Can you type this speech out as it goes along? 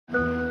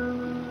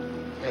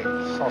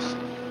hustle.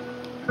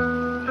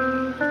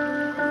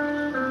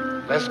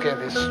 Let's get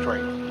this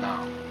straight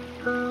now.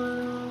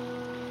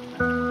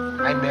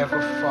 I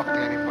never fucked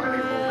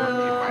anybody over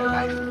in my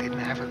life. Didn't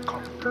have it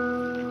coming.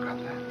 You got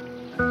that?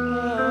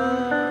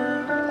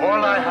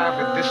 All I have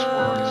in this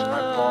world is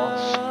my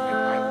balls and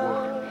my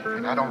word.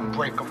 And I don't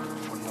break them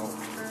for no.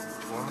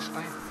 You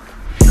understand?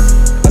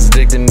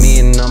 Stick to me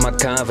and all my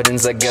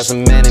confidence. I got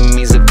some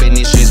enemies up in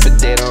these streets, but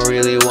they don't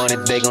really want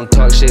it. They gon'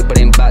 talk shit, but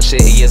ain't bout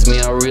shit. Yes, me,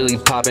 I'm really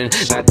poppin'.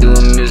 Not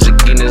doing music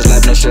in this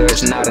life, no sure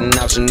it's not an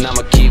option.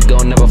 I'ma keep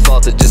going, never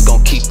falter, just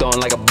gon' keep throwing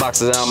like a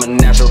boxer. I'm a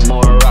natural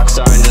born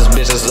rockstar, and this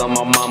bitch is on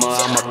my mama.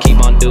 I'ma keep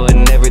on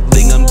doing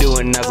everything I'm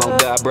doing, that's on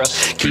God, bruh.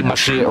 Keep my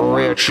shit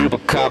rare,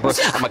 Chupacabra.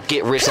 I'ma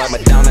get rich like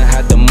Madonna,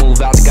 had to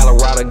move out to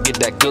Colorado, get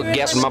that good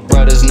gas with my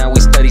brothers. Now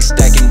we steady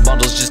stacking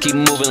bundles, just keep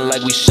moving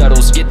like we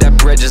shuttles. Get that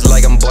bread just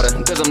like I'm butter,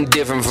 cause I'm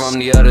different from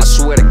the others.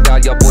 Swear to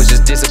God, y'all boys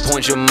just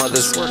disappoint your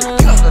mothers. Swear to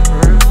God,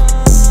 man.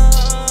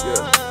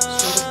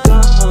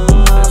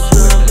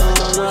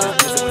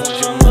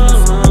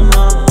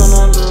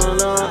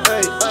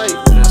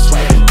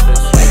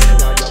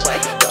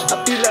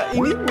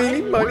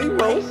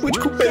 Which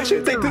cool bitch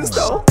should take this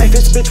though? If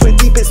this bitch went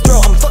deep, it's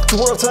throat. I'm fucked the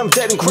world till I'm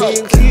dead and crow. Me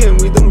and Cian,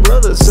 we them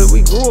brothers. Said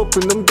we grew up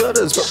in them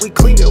gutters, but we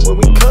clean it when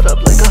we cut up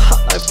like a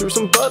hot knife through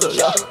some butter.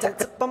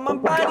 Up on my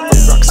body.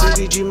 Rock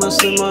CDG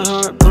must in my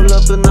heart. Pull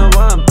up in that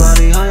wide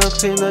body, high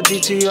octane that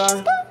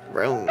GTR.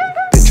 Round.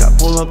 Bitch, I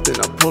pull up, then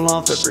I pull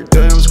off. Every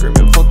day I'm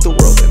screaming, fuck the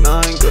world, and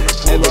I ain't gonna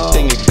pull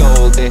everything off. is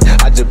golden.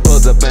 I just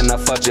pulled up and I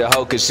fucked your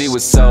hoe cause she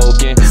was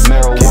soaking.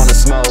 Marijuana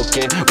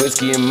smoking,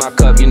 whiskey in my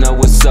cup, you know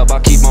what's up. I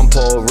keep on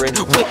pouring,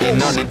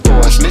 whipping on the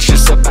doors.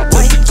 Missions about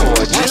to be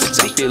gorgeous.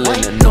 I'm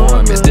feeling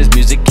enormous. This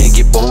music can't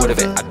get bored of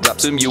it. I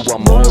drop some, you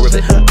want more of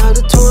it.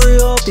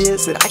 Auditory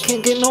obvious that I can't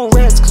get no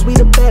rest cause we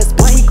the best,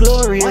 but we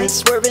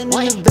glorious. Swerving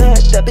in the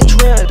vet, that bitch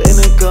red, and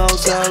it go,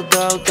 go,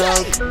 go, go.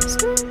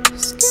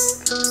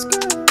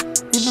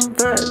 In the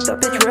vet, that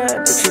bitch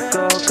red, bitch you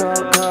go, go,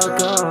 go,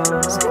 go.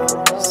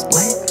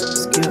 What?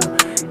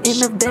 In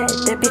the vet,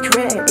 that bitch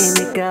red, and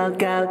it go,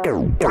 go, go.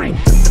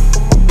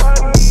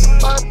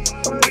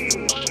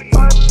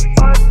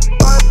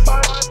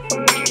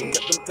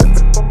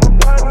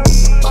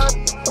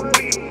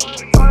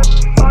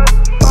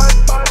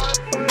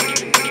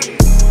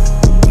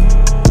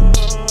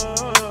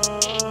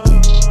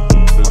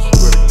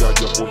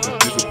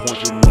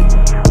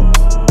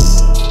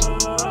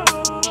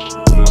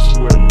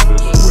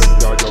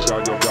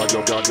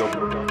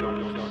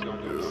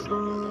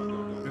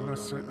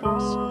 Innocent.